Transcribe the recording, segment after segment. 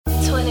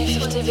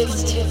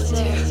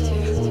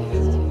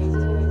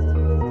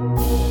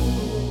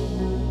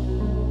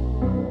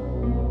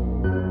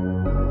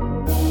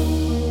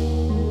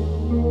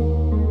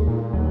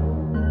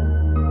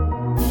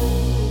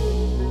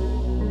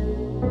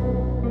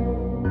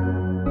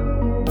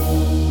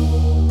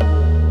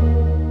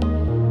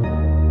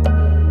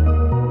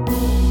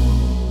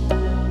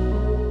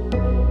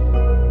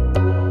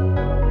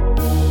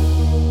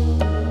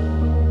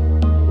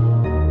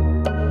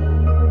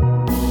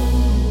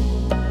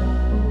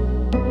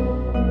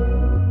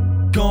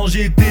Quand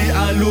j'étais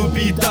à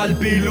l'hôpital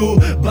pélo,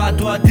 bah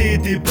toi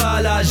t'étais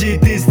pas là,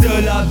 j'étais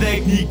seul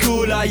avec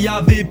Nicola.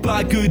 Y'avait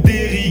pas que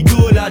des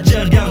rigolades,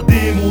 j'ai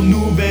regardé mon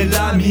nouvel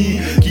ami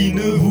qui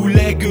ne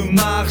voulait que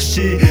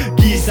marcher,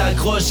 qui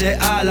s'accrochait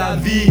à la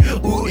vie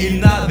où il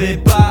n'avait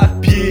pas de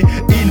pied.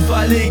 Il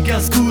fallait qu'un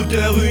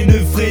scooter, une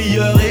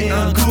frayeur et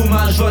un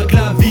coma. Je vois que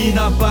la vie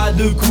n'a pas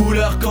de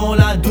couleur quand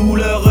la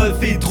douleur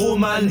fait trop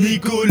mal.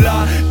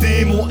 Nicola,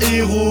 t'es mon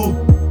héros,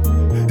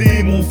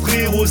 t'es mon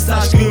frérot,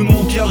 sache que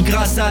mon cœur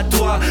grâce à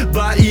toi,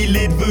 bah il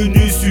est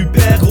devenu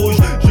super gros.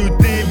 Je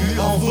t'ai vu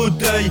en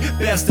fauteuil,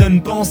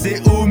 personne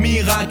pensait au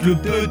miracle.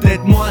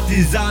 Peut-être moi,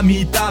 tes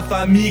amis, ta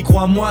famille,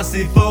 crois-moi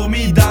c'est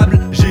formidable.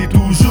 J'ai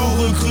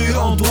toujours cru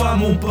en toi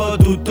mon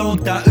pote, autant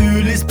que t'as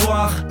eu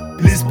l'espoir.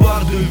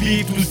 L'espoir de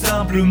vivre tout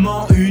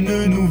simplement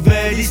une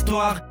nouvelle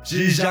histoire.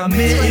 J'ai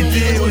jamais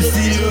été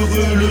aussi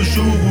heureux le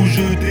jour où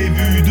je t'ai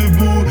vu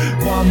debout.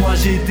 Crois-moi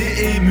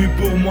j'étais ému,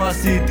 pour moi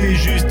c'était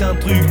juste un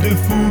truc de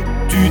fou.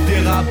 Tu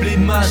t'es rappelé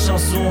de ma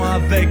chanson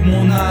avec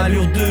mon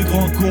allure de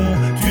grand con.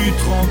 Tu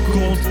te rends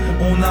compte,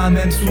 on a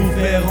même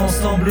souffert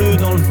ensemble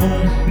dans le fond.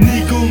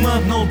 Nico,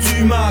 maintenant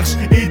tu marches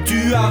et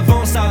tu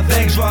avances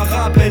avec joie.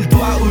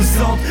 Rappelle-toi au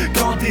centre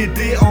quand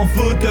t'étais en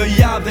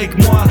fauteuil avec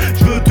moi.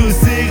 Je veux te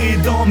serrer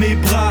dans mes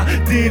bras,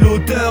 t'es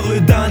l'auteur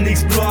d'un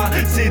exploit.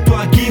 C'est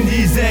toi qui me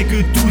disais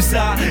que tout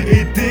ça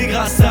était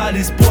grâce à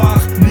l'espoir.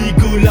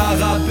 Nicola,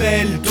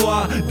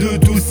 rappelle-toi de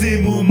tous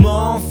ces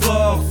moments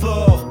forts.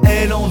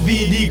 Elle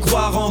envie d'y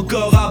croire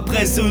encore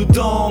après ce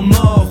temps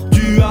mort.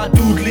 Tu as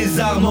toutes les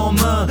armes en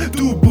main,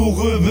 tout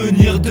pour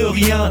revenir de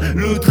rien.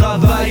 Le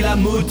travail, la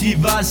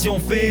motivation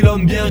fait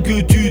l'homme bien que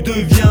tu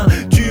deviens.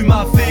 Tu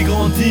m'as fait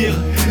grandir,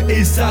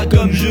 et ça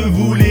comme je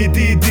voulais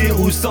t'aider.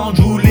 Au centre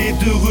je voulais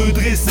te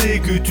redresser,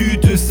 que tu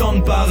te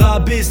sentes pas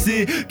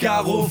rabaissé.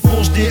 Car au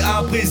fond je t'ai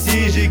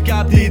apprécié, j'ai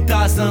capté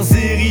ta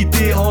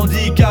sincérité.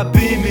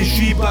 Handicapé mais je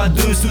suis pas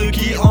de ceux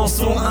qui en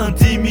sont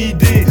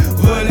intimidés.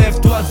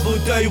 Relève-toi de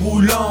fauteuil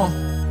roulant,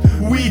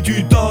 oui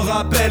tu t'en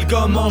rappelles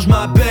comment je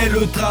m'appelle.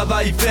 Le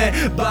travail fait,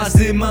 bah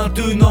c'est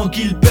maintenant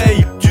qu'il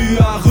paye. Tu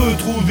as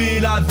retrouvé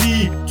la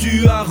vie,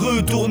 tu as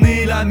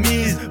retourné la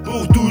mise.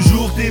 Pour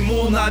toujours t'es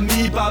mon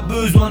ami, pas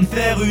besoin de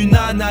faire une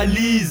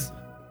analyse.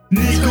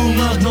 Nico,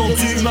 maintenant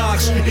tu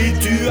marches et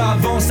tu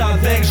avances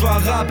avec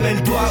joie.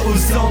 Rappelle-toi au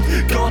centre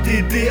quand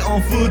t'étais en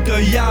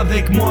fauteuil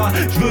avec moi.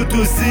 Je veux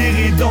te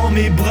serrer dans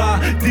mes bras,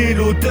 t'es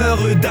l'auteur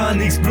d'un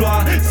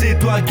exploit. C'est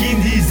toi qui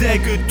me disais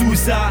que tout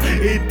ça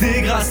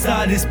était grâce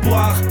à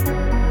l'espoir.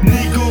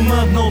 Nico,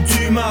 maintenant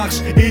tu marches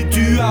et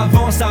tu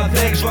avances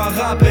avec joie.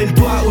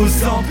 Rappelle-toi au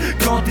centre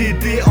quand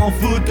t'étais en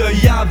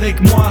fauteuil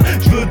avec moi.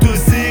 Je veux te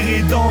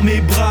serrer dans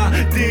mes bras,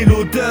 t'es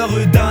l'auteur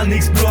d'un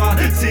exploit.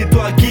 C'est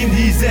toi qui me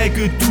disais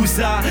que tout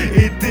ça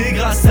était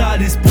grâce à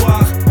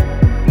l'espoir.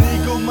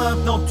 Nico,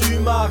 maintenant tu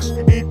marches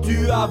et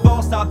tu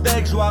avances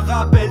avec joie.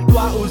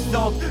 Rappelle-toi au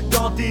centre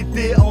quand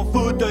t'étais en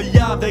fauteuil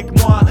avec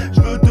moi.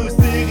 Je veux te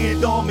serrer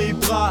dans mes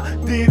bras,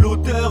 t'es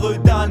l'auteur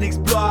d'un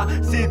exploit.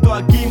 C'est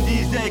toi qui me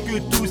disais que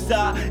tout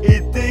ça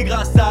était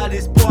grâce à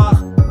l'espoir.